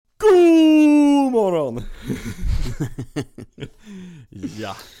igen.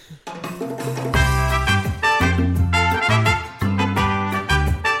 Ja.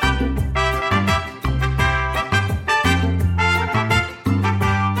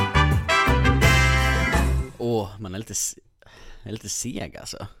 Man är lite seg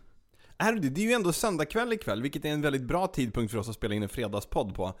alltså. Det är ju ändå söndagkväll ikväll, vilket är en väldigt bra tidpunkt för oss att spela in en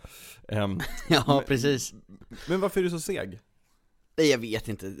fredagspodd på. Ja, precis. Men varför är du så seg? Jag vet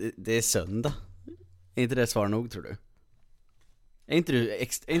inte, det är söndag. Är inte det svar nog, tror du? Är inte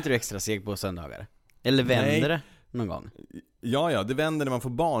du extra seg på söndagar? Eller vänder det någon gång? Ja, det vänder när man får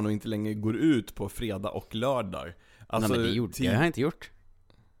barn och inte längre går ut på fredag och lördag. Alltså, nej, men det har jag inte gjort.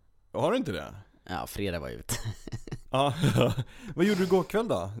 Har du inte det? Ja, fredag var ute. Ja. Vad gjorde du igår kväll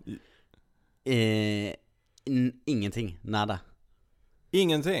då? Ingenting, nada.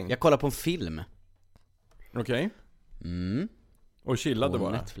 Ingenting? Jag kollade på en film. Okej. Och chillade på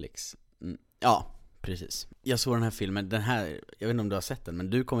bara? Netflix. Ja, precis. Jag såg den här filmen, jag vet inte om du har sett den, men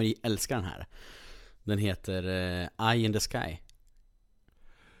du kommer älska den här. Den heter Eye in the Sky.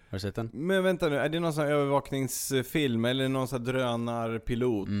 Har du sett den? Men vänta nu, är det någon sån här övervakningsfilm eller någon sån här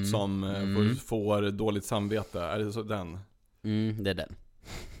drönarpilot som får dåligt samvete? Är det så den? Det är den.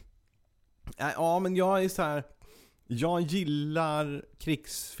 Ja, men jag är så här. Jag gillar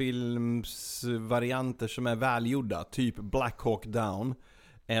krigsfilmsvarianter som är välgjorda, typ Black Hawk Down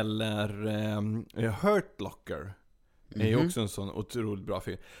eller Hurt Locker. Det är ju också en sån otroligt bra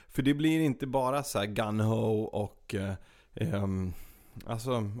film. För det blir inte bara så här gun-ho och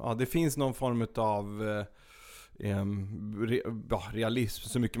alltså, ja, det finns någon form av realism,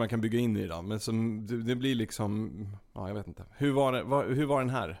 så mycket man kan bygga in i det. Men som, det blir liksom, ja, jag vet inte. Hur var den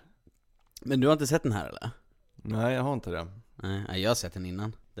här? Men du har inte sett den här, eller? Nej, jag har inte det. Nej, jag har sett den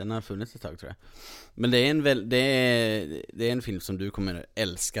innan. Den har funnits ett tag, tror jag. Men det är en film som du kommer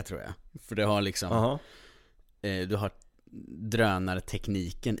älska, tror jag. För det har liksom du har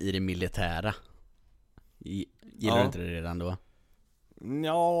drönartekniken i det militära. Gillar du inte det redan då?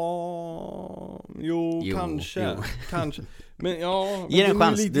 Ja, jo. Kanske. Men ja, ge den en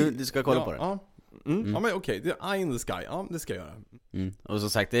chans, du ska kolla på det. Ja. Ja, men okej, det är Eye in the Sky. Ja, det ska jag göra. Och som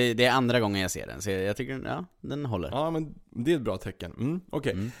sagt, det är andra gången jag ser den. Så jag tycker, ja, den håller. Ja, men det är ett bra tecken.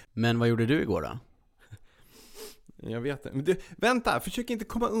 Okej. Men vad gjorde du igår då? Jag vet inte. Men vänta, försök inte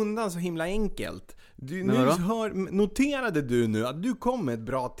komma undan så himla enkelt. Noterade du nu att du kom med ett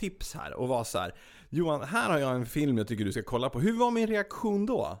bra tips här och var så här: Johan, här har jag en film jag tycker du ska kolla på. Hur var min reaktion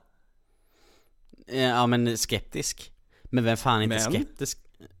då? Ja, men skeptisk. Men vem fan är inte skeptisk?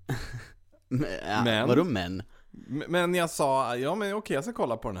 Men vadå men? Men jag sa, ja men okej, jag ska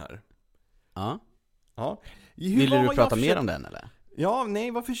kolla på den här. Ja. Vill du prata mer om den, eller? Ja,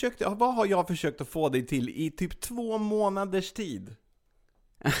 nej, vad har jag försökt att få dig till i typ 2 månaders tid?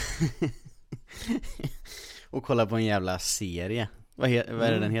 Och kolla på en jävla serie. Vad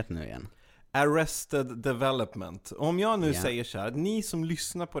är det den heter nu igen? Arrested Development. Om jag nu säger så här, att ni som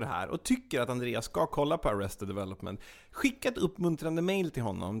lyssnar på det här och tycker att Andreas ska kolla på Arrested Development, skicka ett uppmuntrande mail till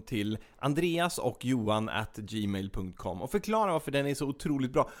honom till andreasochjohan@gmail.com och förklara varför den är så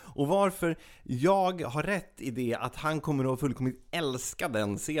otroligt bra och varför jag har rätt i det att han kommer att fullkomligt älska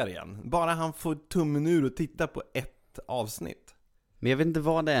den serien. Bara han får tummen ur och titta på ett avsnitt. Men jag vet inte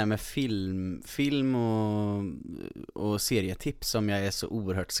vad det är med film och serietips som jag är så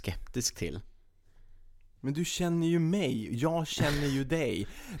oerhört skeptisk till. Men du känner ju mig, jag känner ju dig.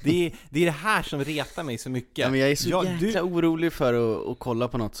 Det är det här som retar mig så mycket. Ja, men jag är så jäkla orolig för att kolla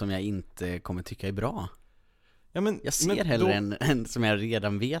på något som jag inte kommer tycka är bra. Ja, men, jag ser hellre en som jag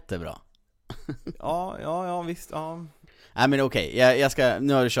redan vet är bra. Ja, visst, ja. Nej, men okej, jag ska,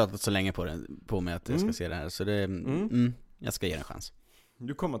 nu har du tjatat så länge på mig att jag ska se det här. Så det, jag ska ge en chans.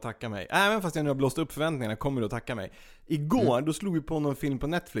 Du kommer att tacka mig. Även fast jag nu har blåst upp förväntningarna kommer du att tacka mig. Igår, då slog vi på någon film på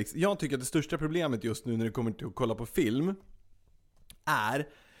Netflix. Jag tycker att det största problemet just nu när det kommer till att kolla på film är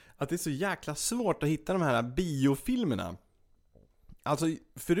att det är så jäkla svårt att hitta de här biofilmerna. Alltså,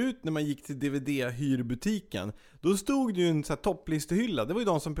 förut när man gick till DVD-hyrbutiken, då stod det ju en så här topplistehylla. Det var ju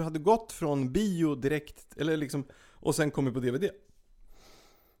de som hade gått från bio direkt, eller liksom, och sen kommit på DVD.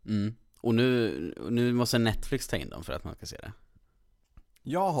 Och nu måste Netflix ta in dem för att man ska se det.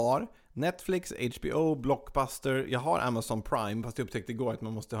 Jag har Netflix, HBO, Blockbuster. Jag har Amazon Prime, fast jag upptäckte igår att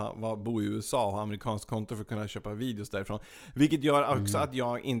man måste bo i USA och ha amerikanskt konto för att kunna köpa videos därifrån. Vilket gör också att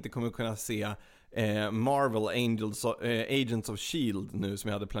jag inte kommer kunna se Marvel Agents of S.H.I.E.L.D. nu som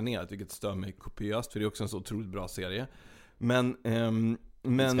jag hade planerat, vilket stör mig kopiöst, för det är också en så otroligt bra serie. Men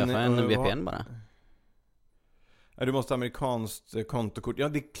skaffa en VPN bara. Du måste ha amerikanskt kontokort. Ja,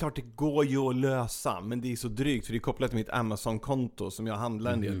 det är klart det går ju att lösa, men det är så drygt för det är kopplat till mitt Amazon-konto som jag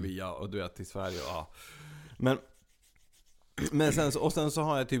handlar en del via, och du vet, i Sverige. Ja. Men sen så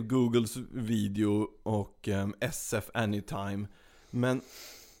har jag typ Googles video och SF Anytime. Men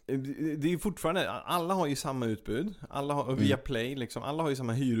det är fortfarande, alla har ju samma utbud. Alla har via Play liksom, alla har ju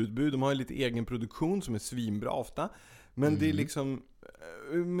samma hyrutbud. De har ju lite egen produktion som är svinbra ofta. Men det är liksom,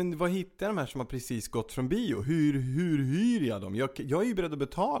 men vad hittar de här som har precis gått från bio? Hur hyr jag dem? Jag är ju beredd att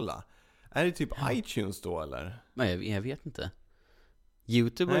betala. Är det typ iTunes då eller? Nej, jag vet inte.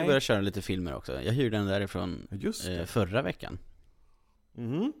 YouTube har börjat köra lite filmer också. Jag hyrde den därifrån förra veckan.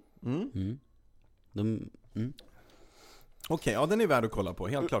 Okej, ja, den är värd att kolla på,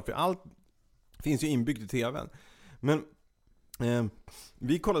 helt klart. För allt finns ju inbyggt i tvn. Men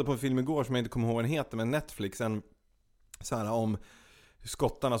vi kollade på en film igår som jag inte kommer ihåg vad den heter, men Netflix, en så här om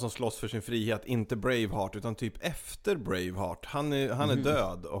skottarna som slåss för sin frihet, inte Braveheart utan typ efter Braveheart. Han är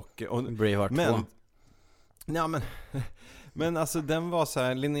död och Braveheart 2. Ja, men alltså den var så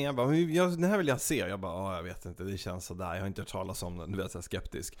här, Linnea bara, den här vill jag se. Jag bara, jag vet inte, det känns så där. Jag har inte hört talas om den, du vet, så här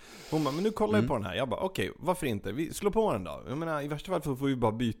skeptisk. Hon bara, men nu kollar jag på den här. Jag bara, okej, varför inte? Vi slår på den då. Jag menar, i värsta fall får vi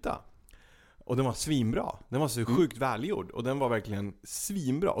bara byta. Och den var svinbra. Den var så sjukt välgjord. Och den var verkligen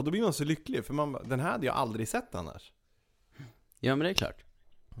svinbra. Och då blir man så lycklig, för den här hade jag aldrig sett annars. Ja, men det är klart.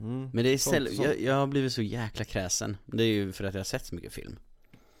 Men det är jag har blivit så jäkla kräsen. Det är ju för att jag har sett så mycket film.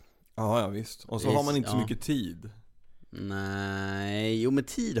 Ja, visst. Och så har man inte så mycket tid. Nej, jo, men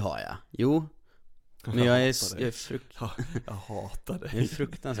tid har jag. Jo. Men jag hatar det. Jag är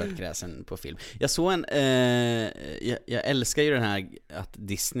fruktansvärt kräsen på film. Jag såg jag älskar ju den här att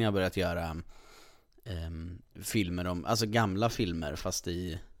Disney har börjat göra filmer om, alltså gamla filmer fast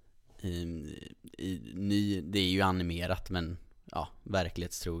i ny, det är ju animerat men ja,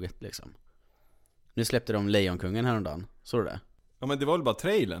 verklighetstroget liksom. Nu släppte de Lejonkungen häromdagen. Såg du det? Ja, men det var väl bara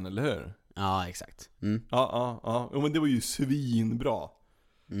trailern, eller hur? Ja, exakt. Ja, men det var ju svinbra.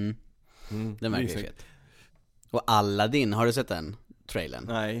 Den verkar ju fett. Och Aladdin, har du sett den trailern?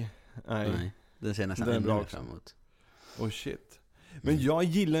 Nej. Den ser nästan ännu bra fram emot. Oh shit. Men jag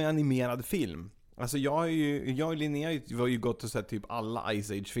gillar ju animerad film. Alltså jag och Linnea var ju gått och sett typ alla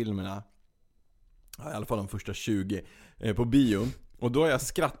Ice Age-filmerna. I alla fall de första 20 på bio. Och då har jag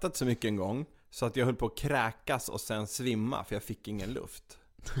skrattat så mycket en gång så att jag höll på att kräkas och sen svimma för jag fick ingen luft.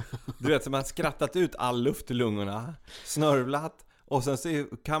 Du vet, så man har skrattat ut all luft i lungorna, snörvlat, och sen så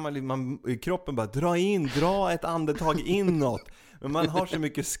kan man i kroppen bara dra ett andetag inåt. Men man har så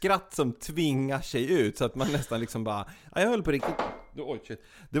mycket skratt som tvingar sig ut så att man nästan liksom bara, jag höll på riktigt.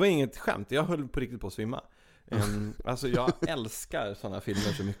 Det var inget skämt, jag höll på riktigt på att svimma. Alltså jag älskar sådana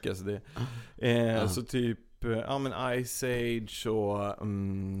filmer så mycket så det så typ men Ice Age och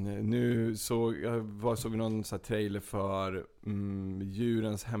nu såg vi någon så här trailer för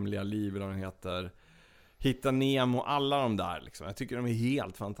Djurens hemliga liv eller vad den heter. Hitta Nemo, alla de där liksom. Jag tycker de är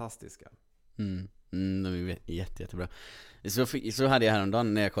helt fantastiska. De är jättebra. Så hade jag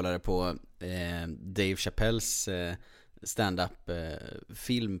häromdagen när jag kollade på Dave Chappelles stand-up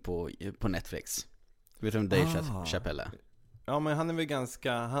film på Netflix. Vet du om Dave Chappelle är? Ja, men han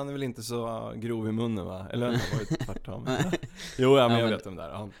är väl inte så grov i munnen, va? Eller han har varit tvärtom. Jo, men jag vet om det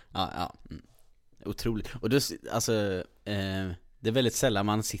där. Ja. Otroligt. Och det är väldigt sällan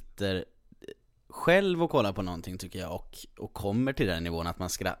man sitter själv och kollar på någonting, tycker jag, och kommer till den nivån att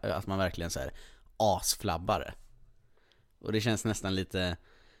man verkligen så här asflabbar. Och det känns nästan lite,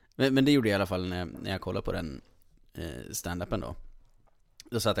 men det gjorde jag i alla fall när jag kollade på den stand-upen då.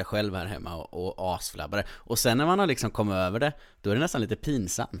 Då satt jag själv här hemma och asflabbade. Och sen när man har liksom kommit över det, då är det nästan lite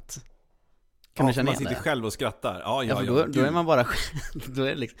pinsamt. Kan du känna man sitter själv och skrattar. Ja, då är man bara då är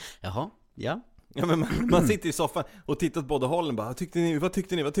det liksom, jaha, ja. Ja, men man sitter i soffan och tittar åt båda hållen bara, vad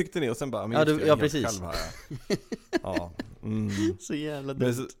tyckte ni? Och sen bara, ja, precis. Själv här. Ja. Så jävla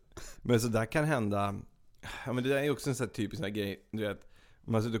dumt. Men så där kan hända. Ja, men det där är också en sån här typisk sån här grej, du vet,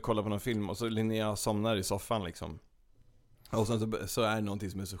 man sitter och kollar på någon film och så Linnea somnar i soffan liksom. Och sen så är det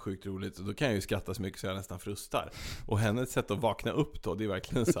någonting som är så sjukt roligt, och då kan jag ju skratta så mycket så jag nästan frustar. Och hennes sätt att vakna upp då, det är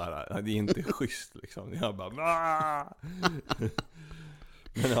verkligen så här, det är inte schysst liksom. Jag bara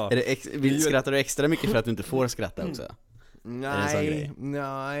men, ja. Skrattar du extra mycket för att du inte får skratta också? Nej,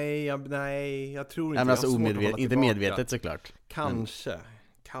 jag tror inte. Men alltså inte medvetet såklart. Kanske.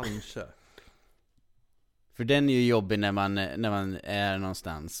 För den är ju jobbig när man är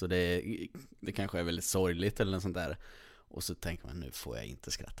någonstans och det kanske är väldigt sorgligt eller något sånt där. Och så tänker man, nu får jag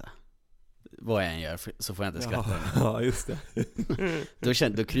inte skratta. Vad jag än gör så får jag inte skratta. Ja, just det.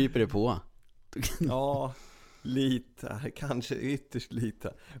 Då kryper det på. Ja. Lite, kanske ytterst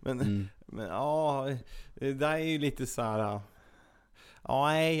lite. Men ja, det där är ju lite så här. Ja,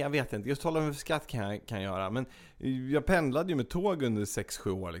 nej, jag vet inte. Just hålla mig för skatt kan jag göra. Men jag pendlade ju med tåg under 6-7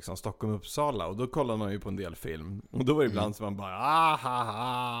 år liksom, Stockholm-Uppsala. Och då kollade man ju på en del film. Och då var det ibland som man bara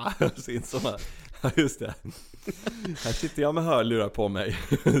ahaha. Så insåg man, ja just det. Här sitter jag med hörlurar på mig.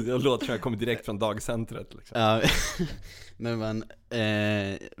 Jag låter som jag kommer direkt från dagcentret liksom. Ja, men man,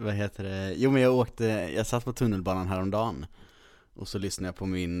 vad heter det? Jo, men jag satt på tunnelbanan häromdagen. Och så lyssnade jag på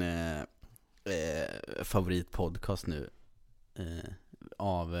min favoritpodcast nu.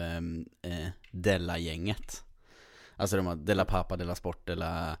 Av Della-gänget. Alltså de har Della Pappa, Della Sport,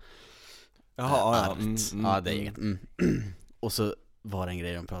 Della Art. Ja, det gänget. Och så var det en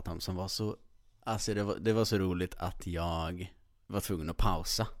grej de pratade om som var så, alltså det var så roligt att jag var tvungen att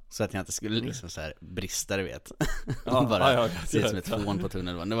pausa så att jag inte skulle liksom så här brista, du vet. Bara se som ett fån på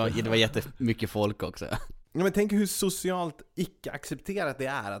tunnelbanan. Det var jättemycket folk också. Ja, men tänk hur socialt icke-accepterat det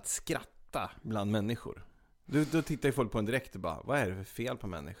är att skratta bland människor. Då tittar ju folk på en direkt och bara, vad är det för fel på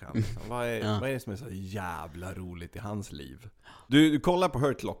människan? Liksom? Vad är det som är så jävla roligt i hans liv? Du kollar på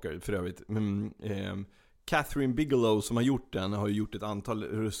Hurt Locker för övrigt. Catherine Bigelow som har gjort den har ju gjort ett antal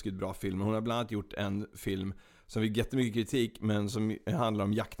ruskigt bra filmer. Hon har bland annat gjort en film som fick jättemycket kritik men som handlar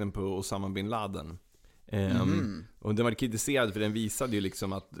om jakten på Osama bin Laden. Och den var kritiserad för den visade ju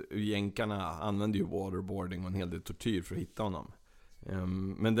liksom att jänkarna använde ju waterboarding och en hel del tortyr för att hitta honom.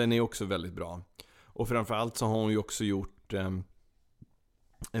 Men den är också väldigt bra. Och framförallt så har hon ju också gjort en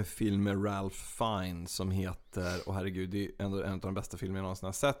film med Ralph Fiennes som heter, och herregud, det är ändå en av de bästa filmer jag någonsin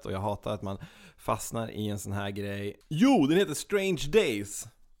har sett. Och jag hatar att man fastnar i en sån här grej. Jo, den heter Strange Days.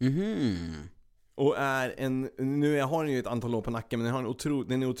 Och är nu har den ju ett antal år på nacken, men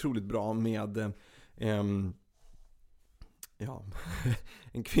den är otroligt bra med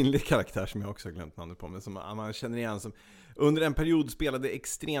en kvinnlig karaktär som jag också har glömt namnet på, men som man känner igen, som under en period spelade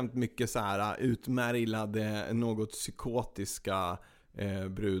extremt mycket så här utmärglade, något psykotiska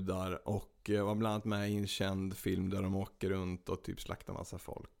brudar, och var bland annat med i en känd film där de åker runt och typ slaktar massa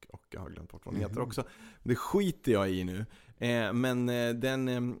folk, och jag har glömt bort vad den heter också. Det skiter jag i nu. Men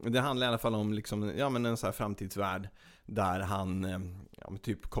det handlar i alla fall om liksom, en så här framtidsvärld där han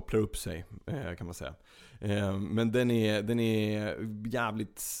typ kopplar upp sig, kan man säga. Men den är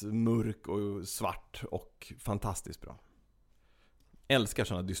jävligt mörk och svart och fantastiskt bra. Älskar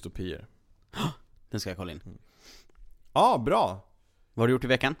sådana dystopier. Den ska jag kolla in. Ja, bra. Vad har du gjort i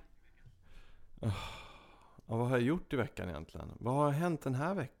veckan? Vad har jag gjort i veckan egentligen? Vad har hänt den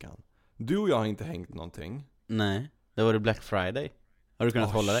här veckan? Du och jag har inte hängt någonting. Nej, det var det Black Friday. Har du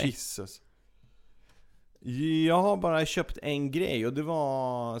kunnat hålla dig? Jesus. Jag har bara köpt en grej, och det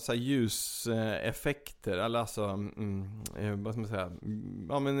var så här ljuseffekter, eller alltså vad ska man säga?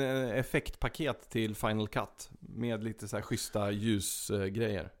 Ja, men effektpaket till Final Cut med lite så här schyssta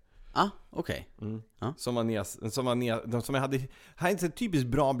ljusgrejer. Okej. Som jag hade här, inte så typiskt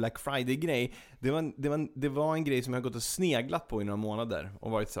bra Black Friday grej. Det var en grej som jag har gått och sneglat på i några månader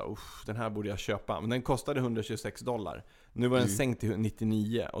och varit så här, den här borde jag köpa, men den kostade $126. Nu var den sänkt till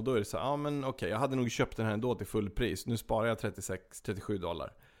 99, och då är det så här, men okej, jag hade nog köpt den här ändå till fullpris. Nu sparar jag $37.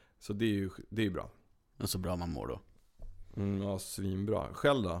 Så det är ju bra. Och så bra man mår då. Ja, svinbra.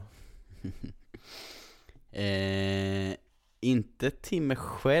 Själv då? Inte till mig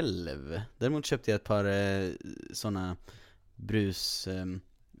själv. Däremot köpte jag ett par såna brus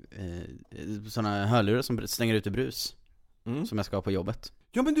såna hörlurar som stänger ut brus som jag ska ha på jobbet.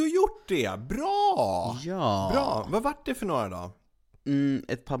 Ja, men du har gjort det. Bra! Ja. Bra. Vad vart det för några då?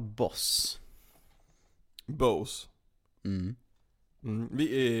 Ett par Bose.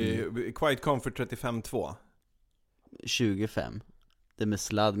 Quiet Comfort 35.2. 25. Det är med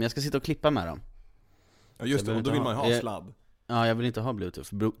sladd, men jag ska sitta och klippa med dem. Ja, just det, och då vill man ju ha sladd. Ja, jag vill inte ha Bluetooth,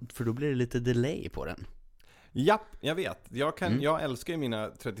 för då blir det lite delay på den. Japp, jag vet. Jag älskar ju mina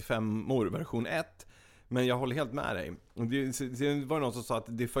 35-or version 1, men jag håller helt med dig. Det var någon som sa att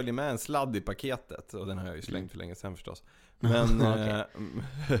det följer med en sladd i paketet, och den har jag ju slängt för länge sedan förstås.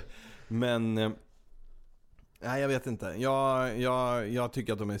 Men nej, jag vet inte. Jag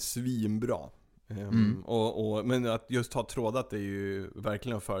tycker att de är svinbra. Men att just ha trådat är ju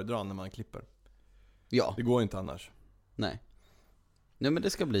verkligen att föredra när man klipper. Ja. Det går inte annars. Nej, men det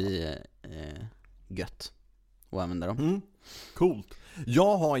ska bli gött att använda dem. Coolt.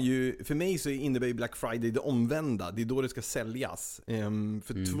 Jag har ju, för mig så innebär ju Black Friday det omvända. Det är då det ska säljas.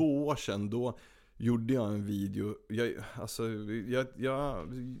 För 2 år sedan då gjorde jag en video.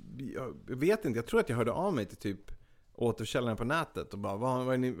 Jag vet inte, jag tror att jag hörde av mig till typ återförsäljaren på nätet och bara, vad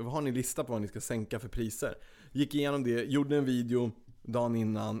har ni listat på vad ni ska sänka för priser? Gick igenom det, gjorde en video dagen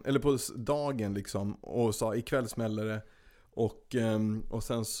innan, eller på dagen liksom, och sa ikväll smäller det. Och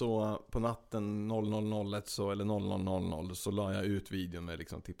sen så på natten 00.01 så, eller 00.00 så la jag ut videon med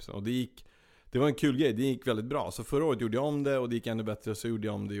liksom tipsen. Och det var en kul grej, det gick väldigt bra. Så förra året gjorde jag om det och det gick ännu bättre. Så gjorde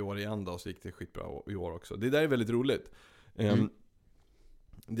jag om det i år igen då, så gick det skitbra i år också. Det där är väldigt roligt.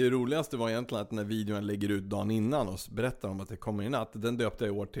 Det roligaste var egentligen att när videon lägger ut dagen innan och berättar om att det kommer i natt, den döpte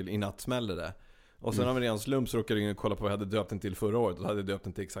jag i år till I natt smäller det. Och sen av en ren slump så råkade jag kolla på vad jag hade döpt den till förra året, och då hade jag döpt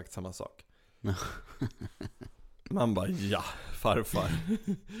den till exakt samma sak. Man bara, ja, farfar.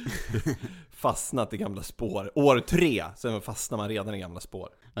 Fastnat i gamla spår. År 3, sen fastnar man redan i gamla spår.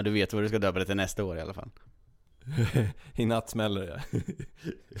 Ja, du vet vad du ska döpa det till nästa år i alla fall. I natt smäller det.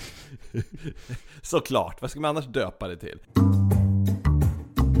 Såklart, vad ska man annars döpa det till?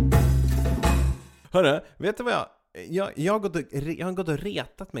 Hörru, vet du vad jag har gått och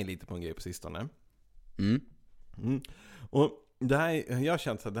retat mig lite på en grej på sistone. Och det här, jag har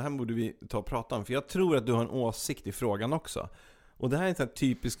känt att det här borde vi ta och prata om, för jag tror att du har en åsikt i frågan också. Och det här är en sån här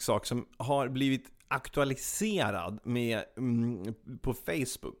typisk sak som har blivit aktualiserad på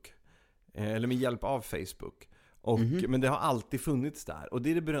Facebook, eller med hjälp av Facebook. Men det har alltid funnits där. Och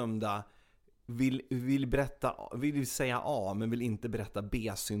det är det berömda vill säga A men vill inte berätta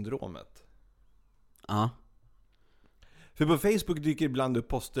B-syndromet. Ja. För på Facebook dyker ibland upp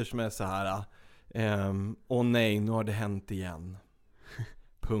poster som är så här: åh nej, nu har det hänt igen.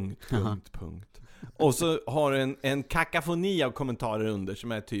 Punkt. Och så har du en kakafoni av kommentarer under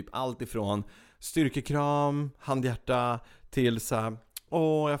som är typ allt ifrån styrkekram, handhjärta till så här: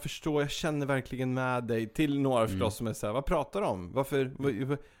 åh, jag förstår, jag känner verkligen med dig, till några förstås som är så här: vad pratar du om?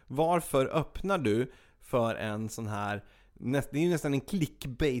 Varför öppnar du för en sån här, det är ju nästan en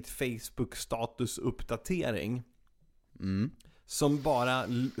clickbait Facebook statusuppdatering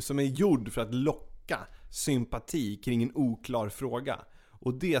som är gjord för att locka sympati kring en oklar fråga.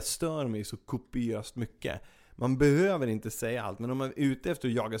 Och det stör mig så kopiöst mycket. Man behöver inte säga allt, men om man är ute efter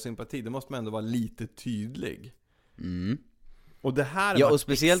att jaga sympati, då måste man ändå vara lite tydlig. Och det här och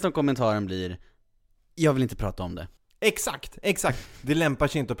speciellt om kommentaren blir: jag vill inte prata om det. Exakt. Det lämpar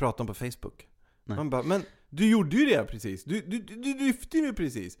sig inte att prata om på Facebook. Nej. Man bara, men du gjorde ju det precis. Du lyfte ju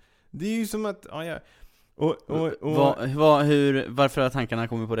precis. Det är ju som att varför har tankarna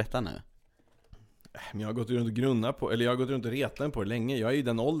kommit på detta nu? Men jag har gått runt och grunnat på, eller jag har gått runt och retat på det länge. Jag är i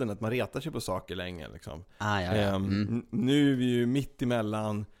den åldern att man retar sig på saker länge liksom. Nu är vi ju mitt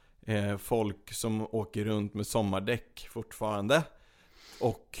emellan folk som åker runt med sommardäck fortfarande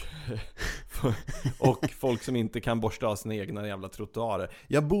och folk som inte kan borsta av sina egna jävla trottoarer.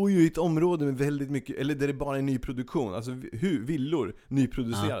 Jag bor ju i ett område med väldigt mycket, eller där det bara är nyproduktion, alltså villor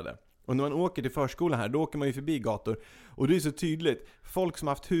nyproducerade. Och när man åker till förskolan här, då åker man ju förbi gator. Och det är så tydligt. Folk som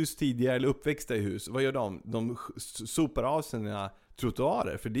har haft hus tidigare eller uppväxta i hus, vad gör de? De sopar av sina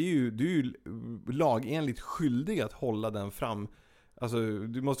trottoarer. För det är ju lagenligt skyldig att hålla den fram. Alltså,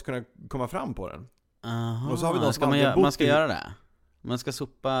 du måste kunna komma fram på den. Aha, och så har vi man ska göra det. Man ska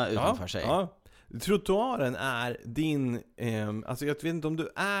sopa utanför sig. Ja. Trottoaren är din, alltså jag vet inte om du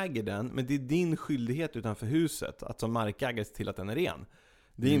äger den, men det är din skyldighet utanför huset att som markägare se till att den är ren.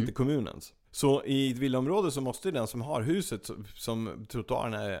 Det är inte kommunens. Så i ett villaområde så måste den som har huset som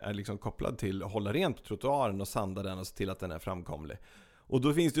trottoaren är liksom kopplad till hålla rent på trottoaren och sanda den och se till att den är framkomlig. Och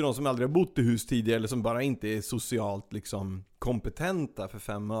då finns det ju de som aldrig har bott i hus tidigare eller som bara inte är socialt liksom kompetenta för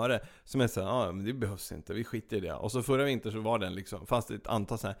 5 öre som är så här: men det behövs inte, vi skiter i det. Och så förra vinter så var den liksom, fanns det ett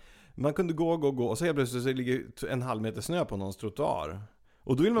antal så här, man kunde gå och så helt plötsligt så ligger en halv meter snö på någons trottoar.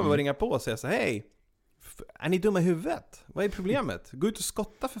 Och då vill man bara ringa på och säga så här: hej, är ni dumma i huvudet? Vad är problemet? Gå ut och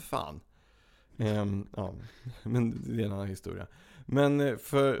skotta för fan. Ja, men det är en annan historia. Men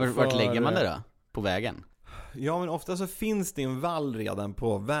vart lägger man det då? På vägen? Ja, men ofta så finns det en vall redan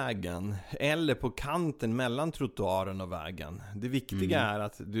på vägen eller på kanten mellan trottoaren och vägen. Det viktiga är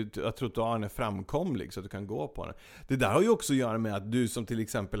att trottoaren är framkomlig så att du kan gå på den. Det där har ju också att göra med att du som till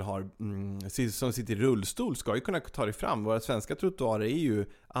exempel som sitter i rullstol ska ju kunna ta dig fram. Våra svenska trottoarer är ju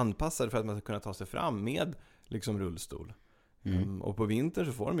anpassade för att man ska kunna ta sig fram med liksom rullstol. Och på vintern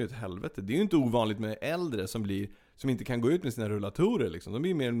så får de ju ett helvete. Det är ju inte ovanligt med äldre som inte kan gå ut med sina rullatorer liksom. De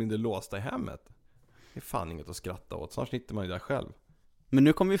blir mer eller mindre låsta i hemmet. Det är fan inget att skratta åt. Snart sitter man ju där själv. Men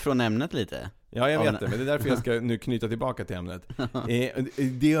nu kommer vi från ämnet lite. Ja, jag vet det. Men det är därför jag ska nu knyta tillbaka till ämnet.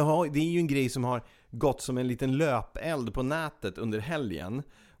 Det är ju en grej som har gått som en liten löpeld på nätet under helgen.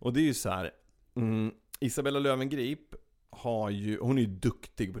 Och det är ju så här. Isabella Löwengrip hon är ju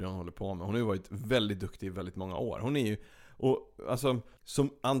duktig på det hon håller på med. Hon har ju varit väldigt duktig i väldigt många år. Hon är ju, och alltså som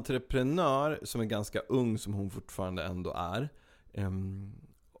entreprenör som är ganska ung som hon fortfarande ändå är.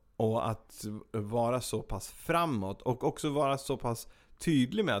 och att vara så pass framåt och också vara så pass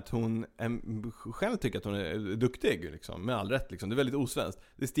tydlig med att hon själv tycker att hon är duktig liksom, med all rätt liksom. Det är väldigt osvenskt.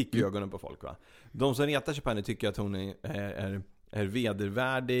 Det sticker i ögonen på folk, va. De som retar sig på henne tycker att hon är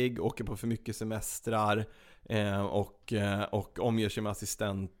vedervärdig, åker på för mycket semestrar och omger sig med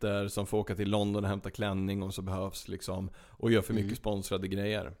assistenter som får åka till London och hämta klänning om så behövs liksom, och gör för mycket sponsrade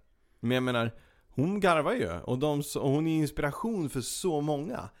grejer. Men jag menar, hon garvar ju och hon är inspiration för så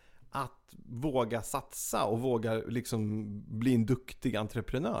många att våga satsa och våga liksom bli en duktig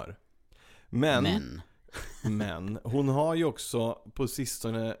entreprenör. Men hon har ju också på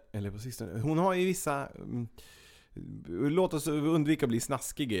sistone, hon har ju vissa, låt oss undvika att bli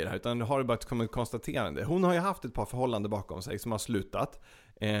snaskiga i det här, utan har det bara kommit konstaterande. Hon har ju haft ett par förhållanden bakom sig som har slutat,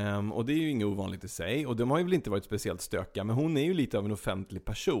 och det är ju inget ovanligt i sig, och de har ju väl inte varit speciellt stökiga, men hon är ju lite av en offentlig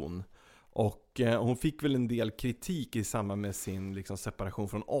person. Och hon fick väl en del kritik i samband med sin liksom, separation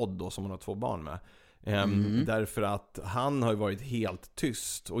från Odd då, som hon har 2 barn med. Därför att han har ju varit helt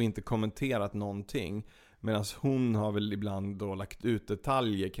tyst och inte kommenterat någonting. Medan hon har väl ibland då lagt ut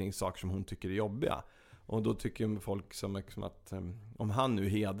detaljer kring saker som hon tycker är jobbiga. Och då tycker folk som att om han nu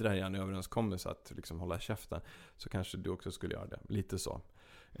hedrar en överenskommelse att liksom hålla käften, så kanske du också skulle göra det. Lite så.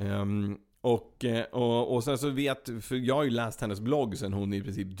 Och sen så för jag har ju läst hennes blogg sen hon i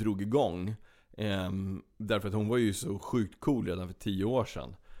princip drog igång, därför att hon var ju så sjukt cool redan för 10 år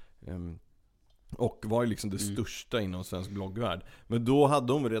sedan, och var ju liksom det största inom svensk bloggvärld. Men då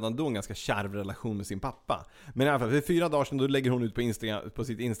hade hon redan då en ganska kärv relation med sin pappa. Men i alla fall, för 4 dagar sedan då lägger hon ut på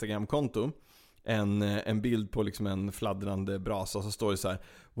sitt Instagram-konto en bild på liksom en fladdrande brasa, och så står det så här: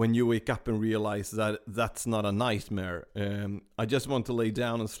 when you wake up and realize that that's not a nightmare, I just want to lay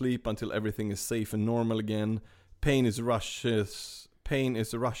down and sleep until everything is safe and normal again. Pain is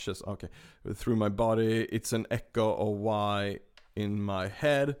rushes okay, through my body. It's an echo of why in my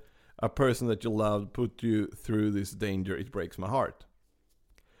head a person that you loved put you through this danger. It breaks my heart.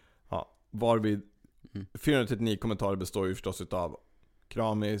 Ja, varvid 439 kommentarer består ju förstås utav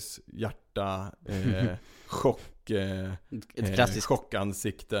kramis, hjärta, chock, ett klassiskt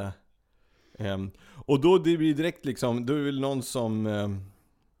chockansikte. Och då det blir direkt liksom, då är väl någon som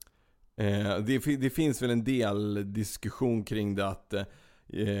det finns väl en del diskussion kring det, att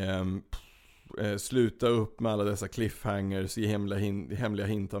sluta upp med alla dessa cliffhangers, i hemliga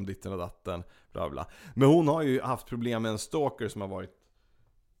hint om ditten och datten, bla bla. Men hon har ju haft problem med en stalker som har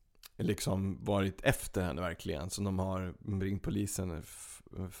varit efter henne verkligen, som de har ringt polisen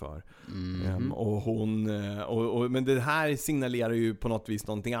för. Men det här signalerar ju på något vis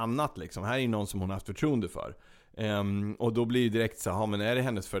någonting annat liksom. Här är ju någon som hon har haft förtroende för. Och då blir det direkt så här, men är det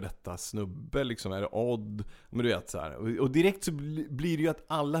hennes för detta snubbe liksom, är det Odd? Men du vet så här. Och direkt så blir det ju att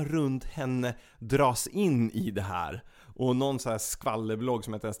alla runt henne dras in i det här. Och någon så här skvallerblogg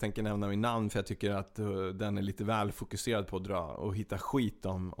som jag inte ens tänker nämna vid namn, för jag tycker att den är lite väl fokuserad på att dra och hitta skit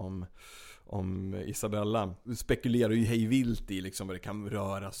om Isabella, spekulerar ju hej vilt i liksom vad det kan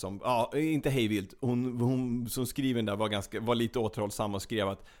röra som. Ja, inte hej vilt. Hon som skriver där var lite återhållsam och skrev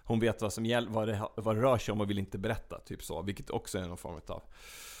att hon vet vad det rör sig om och vill inte berätta, typ så, vilket också är någon form av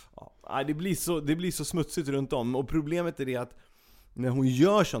det blir så smutsigt runt om. Och problemet är det att när hon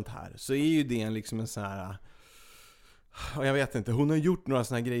gör sånt här så är ju det liksom en så här, jag vet inte, hon har gjort några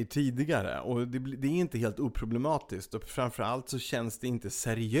såna här grejer tidigare och det är inte helt oproblematiskt, och framförallt så känns det inte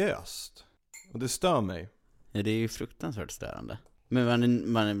seriöst. Och det stör mig. Ja, det är ju fruktansvärt störande.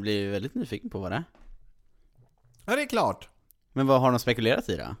 Men man blir ju väldigt nyfiken på vad det är. Ja, det är klart. Men vad har de spekulerat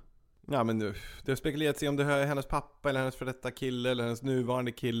i då? Ja, men nu, det har spekulerats i om det är hennes pappa eller hennes för detta kille eller hennes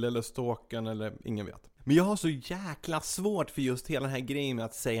nuvarande kille eller stalkern, eller ingen vet. Men jag har så jäkla svårt för just hela den här grejen med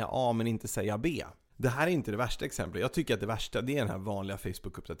att säga A men inte säga B. Det här är inte det värsta exemplet. Jag tycker att det värsta, det är den här vanliga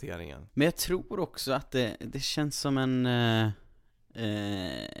Facebook-uppdateringen. Men jag tror också att det känns som en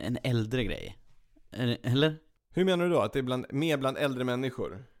äldre grej. Eller? Hur menar du då? Att det är mer bland äldre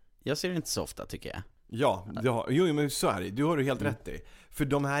människor? Jag ser det inte så ofta, tycker jag. Ja, jo, men så är det. Du har du helt rätt i. För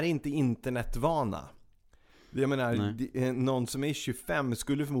de här är inte internetvana. Jag menar, någon som är 25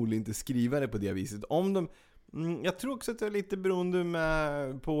 skulle förmodligen inte skriva det på det viset. Jag tror också att det är lite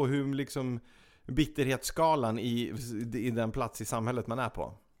beroende på hur liksom bitterhetsskalan i den plats i samhället man är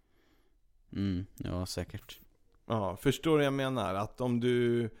på. Ja, säkert. Ja, förstår du vad jag menar? Att om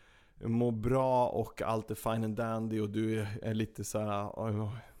du mår bra och allt är fine and dandy och du är lite så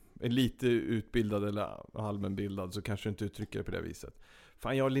här, är lite utbildad eller allmänbildad, så kanske du inte uttrycker det på det viset.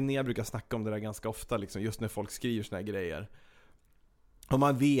 Fan, jag och Linnea brukar snacka om det där ganska ofta liksom, just när folk skriver såna här grejer. Och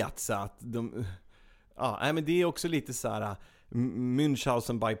man vet så att men det är också lite så här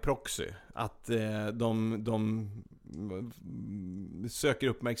Münchhausen by proxy, att de söker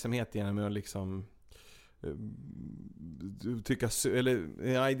uppmärksamhet genom att liksom tycka, eller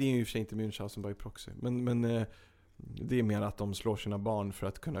nej, det är ju i och för sig inte Münchhausen by proxy, men det är mer att de slår sina barn för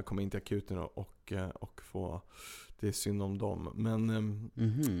att kunna komma in till akuten och få, det är synd om dem. Men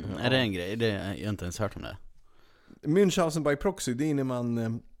är det en grej? Jag har inte ens hört om det. Münchhausen by proxy, det är när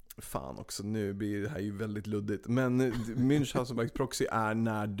man fan också, nu blir det här ju väldigt luddigt, men Münchhausen by proxy är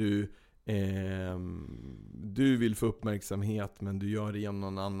när du vill få uppmärksamhet, men du gör det genom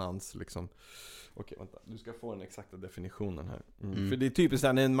någon annans liksom. Okej, vänta. Du ska få den exakta definitionen här. För det är typiskt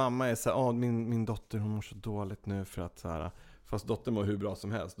när en mamma är så här, min dotter, hon mår så dåligt nu för att så här, fast dottern mår hur bra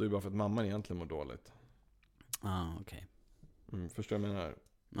som helst. Det är bara för att mamman egentligen mår dåligt. Okej. Förstår du vad jag menar?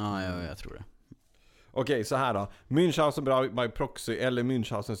 Ja, jag tror det. Okej, så här då. Münchhausen by proxy eller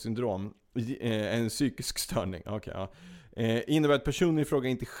Münchhausen syndrom, en psykisk störning. Okej, ja. Innebär att personen i fråga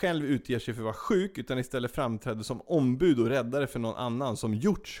inte själv utger sig för att vara sjuk, utan istället framträder som ombud och räddare för någon annan som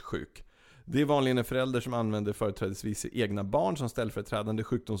gjorts sjuk. Det är vanligen en förälder som använder företrädesvis egna barn som ställföreträdande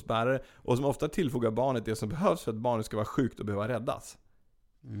sjukdomsbärare och som ofta tillfogar barnet det som behövs för att barnet ska vara sjukt och behöva räddas.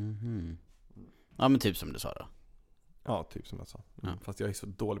 Ja, men typ som du sa då. Ja, typ som jag sa. Fast jag är så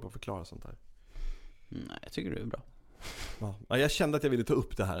dålig på att förklara sånt här. Nej, jag tycker du är bra. Ja, jag kände att jag ville ta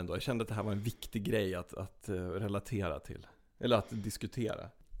upp det här ändå. Jag kände att det här var en viktig grej att relatera till. Eller att diskutera.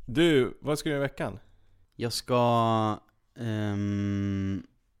 Du, vad ska du göra i veckan? Jag ska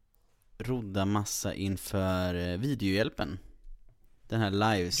rodda massa inför videohjälpen. Den här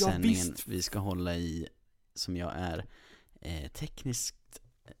livesändningen vi ska hålla i, som jag är tekniskt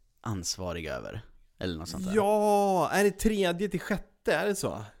ansvarig över. Eller något sånt där. Ja, är det 3:e till 6:e? Är det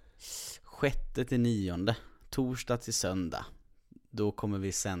så? 6:e till 9:e. Torsdag till söndag. Då kommer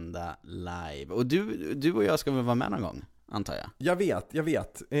vi sända live. Och du och jag ska väl vara med någon gång, antar jag. Jag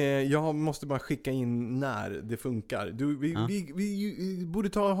vet. Jag måste bara skicka in när det funkar. Vi borde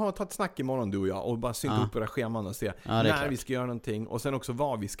ta ett snack imorgon, du och jag, och bara synka upp våra scheman och se när vi ska göra någonting. Och sen också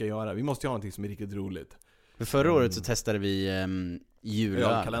vad vi ska göra. Vi måste ha någonting som är riktigt roligt. För förra året så testade vi julöl.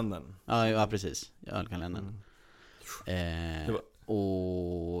 Ölkalendern. Ja, precis. Ölkalendern.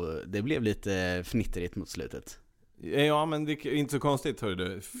 Och det blev lite fnitterigt mot slutet. Ja, men det är inte så konstigt, hörru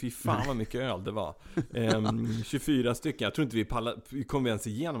du. Fy fan vad mycket öl det var. 24 stycken. Jag tror inte vi kom ens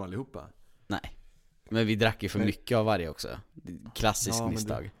igenom allihopa. Nej. Men vi drack ju för mycket av varje också. Klassiskt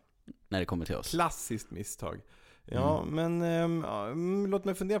misstag. När det kommer till oss. Klassiskt misstag. Ja, men låt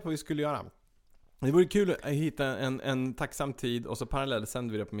mig fundera på vad vi skulle göra. Det vore kul att hitta en tacksam tid, och så parallellt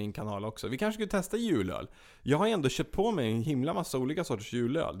sänder vi det på min kanal också. Vi kanske skulle testa julöl. Jag har ändå köpt på mig en himla massa olika sorters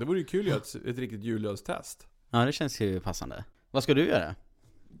julöl. Det vore ju kul att göra ett riktigt julölstest. Ja, det känns ju passande. Vad ska du göra?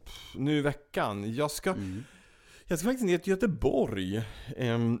 Nu i veckan. Jag ska faktiskt ner till Göteborg.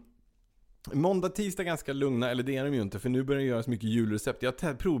 Måndag, tisdag ganska lugna, eller det är de ju inte, för nu börjar det göras mycket julrecept.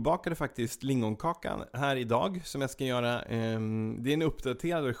 Jag provbakade faktiskt lingonkakan här idag, som jag ska göra. Det är en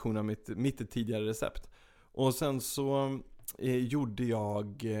uppdaterad version av mitt tidigare recept. Och sen så gjorde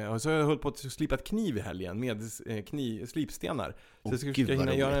jag, så har jag hållit på att slipa ett kniv i helgen med slipstenar. Så jag ska försöka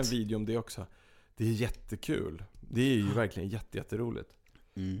hinna göra en video om det också. Det är jättekul. Det är ju verkligen jätteroligt.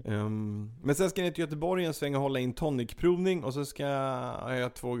 Men sen ska jag till Göteborg en sväng och hålla in tonicprovning, och så ska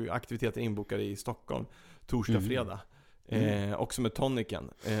jag 2 aktiviteter inbokade i Stockholm torsdag, fredag. Också med toniken.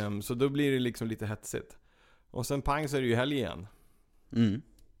 Så då blir det liksom lite hetsigt. Och sen pang så är det ju helg igen.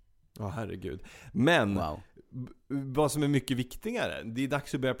 Ja, herregud. Men vad som är mycket viktigare, det är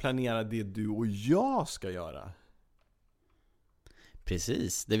dags att börja planera det du och jag ska göra.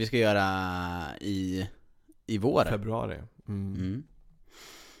 Precis, det vi ska göra i vår. Februari.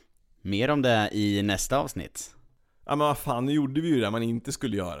 Mer om det i nästa avsnitt. Ja, men vad fan, nu gjorde vi ju det man inte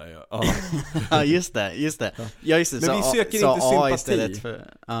skulle göra. Ja, ja just det. Ja, just det. Men vi söker inte sympati.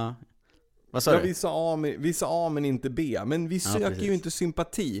 Vad sa du? Vi sa A men inte B. Men vi söker ju inte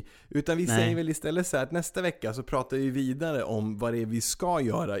sympati. Utan vi säger väl istället så här att nästa vecka så pratar vi vidare om vad det är vi ska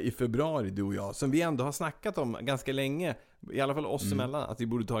göra i februari, du och jag. Som vi ändå har snackat om ganska länge, i alla fall oss emellan, att vi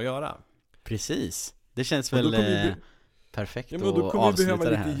borde ta och göra. Precis. Det känns väl perfekt att då kommer vi behöva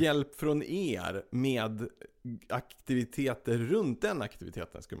lite hjälp från er med aktiviteter runt den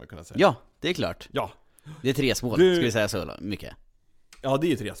aktiviteten, skulle man kunna säga. Ja, det är klart. Ja. Det är 3 mål, ska vi säga så mycket. Ja,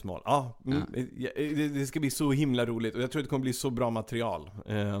 det är 3 mål. Ja, det ska bli så himla roligt. Och jag tror att det kommer bli så bra material.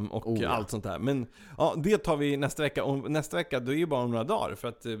 Och allt sånt där. Men ja, det tar vi nästa vecka. Och nästa vecka, då är ju bara om några dagar. För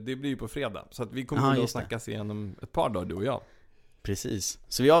att det blir ju på fredag. Så att vi kommer att snackas igenom ett par dagar, du och jag. Precis.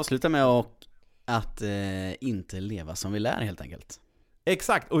 Så vi avslutar med att inte leva som vi lär, helt enkelt.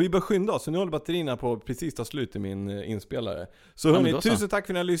 Exakt, och vi bör skynda oss, så nu håller batterierna på att precis ta slut i min inspelare. Så hörni, tusen tack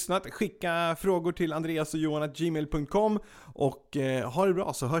för att ni har lyssnat. Skicka frågor till andreasogjohan@gmail.com och ha det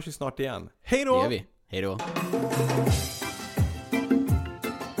bra, så hörs vi snart igen. Hej då! Det gör vi. Hej då!